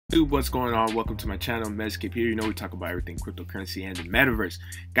Dude, what's going on? Welcome to my channel, Medscape here. You know we talk about everything cryptocurrency and the metaverse.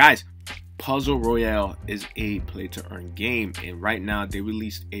 Guys, Puzzle Royale is a play-to-earn game, and right now they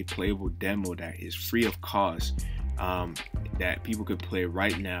released a playable demo that is free of cost that people could play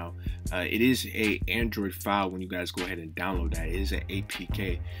right now. It is a Android file. When you guys go ahead and download that, it is an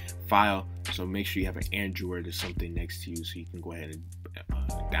APK file, so make sure you have an Android or something next to you so you can go ahead and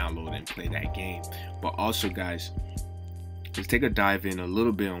download and play that game. But also, guys, let's take a dive in a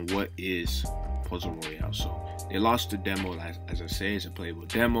little bit on what is Puzzle Royale. So they launched the demo, as I say, it's a playable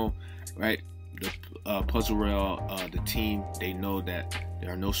demo, right? The Puzzle Royale, the team, they know that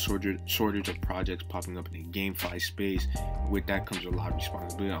there are no shortage of projects popping up in the GameFi space. With that comes a lot of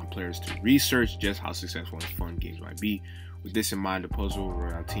responsibility on players to research just how successful and fun games might be. With this in mind, the Puzzle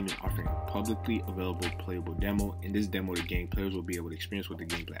Royale team is offering a publicly available playable demo. In this demo, the game players will be able to experience what the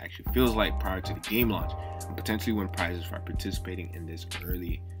gameplay actually feels like prior to the game launch, and potentially win prizes for participating in this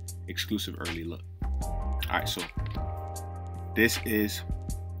exclusive early look. Alright, so this is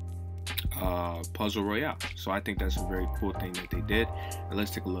Puzzle Royale. So I think that's a very cool thing that they did. And let's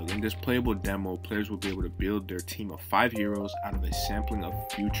take a look. In this playable demo, players will be able to build their team of 5 heroes out of a sampling of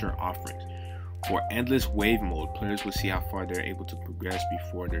future offerings. For Endless Wave mode, players will see how far they're able to progress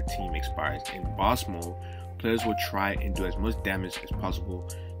before their team expires. In Boss mode, players will try and do as much damage as possible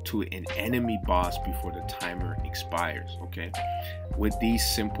to an enemy boss before the timer expires. Okay, with these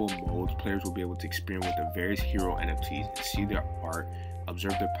simple modes, players will be able to experiment with the various hero NFTs and see their art,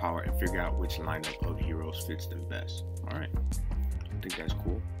 observe their power, and figure out which lineup of heroes fits them best. All right, I think that's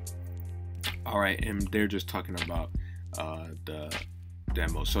cool. All right, and they're just talking about the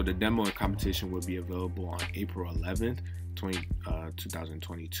demo. So the demo and competition will be available on April 11th,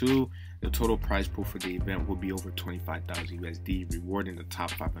 2022. The total prize pool for the event will be over 25,000 USD, rewarding the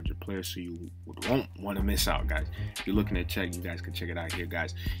top 500 players, so you won't want to miss out, guys. If you're looking to check, you guys can check it out here,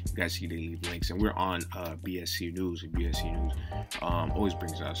 guys. You guys see they leave links, and we're on BSC News, and BSC News always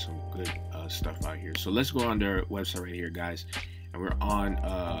brings out some good stuff out here. So let's go on their website right here, guys, and we're on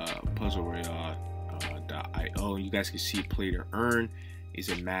Puzzle Royale.io. You guys can see play to earn is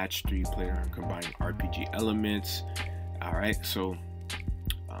a match 3-player combining RPG elements. All right, so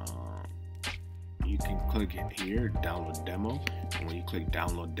you can click it here, download demo, and when you click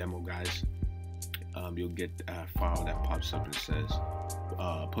download demo, guys, you'll get a file that pops up and says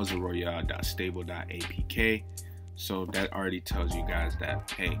puzzleroyale.stable.apk. so that already tells you guys that,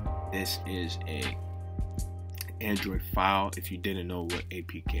 hey, this is a Android file. If you didn't know what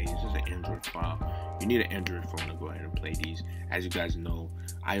APK is, it's an Android file. You need an Android phone to go ahead and play these. As you guys know,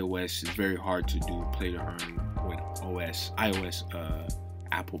 iOS is very hard to do play to earn with iOS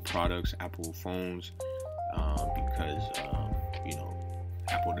Apple products, Apple phones, because you know,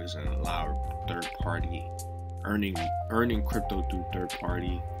 Apple doesn't allow third-party earning crypto through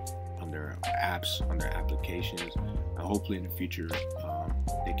third-party on their apps, on their applications. Hopefully in the future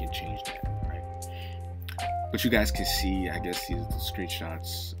they can change that. But you guys can see, I guess, these are the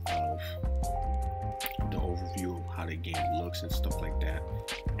screenshots of the overview of how the game looks and stuff like that.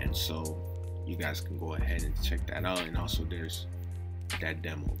 And so you guys can go ahead and check that out. And also there's that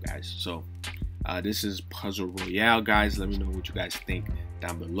demo, guys. So this is Puzzle Royale, guys. Let me know what you guys think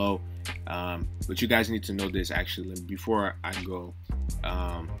down below. But you guys need to know this, actually, before I go,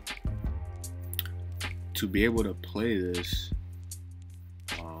 to be able to play this.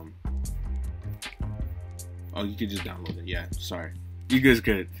 Oh, you could just download it. Yeah, sorry. You guys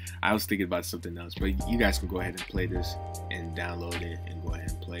could. I was thinking about something else, but you guys can go ahead and play this and download it and go ahead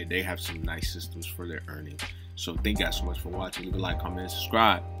and play. They have some nice systems for their earnings. So thank you guys so much for watching. Leave a like, comment, and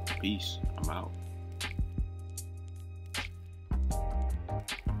subscribe. Peace. I'm out.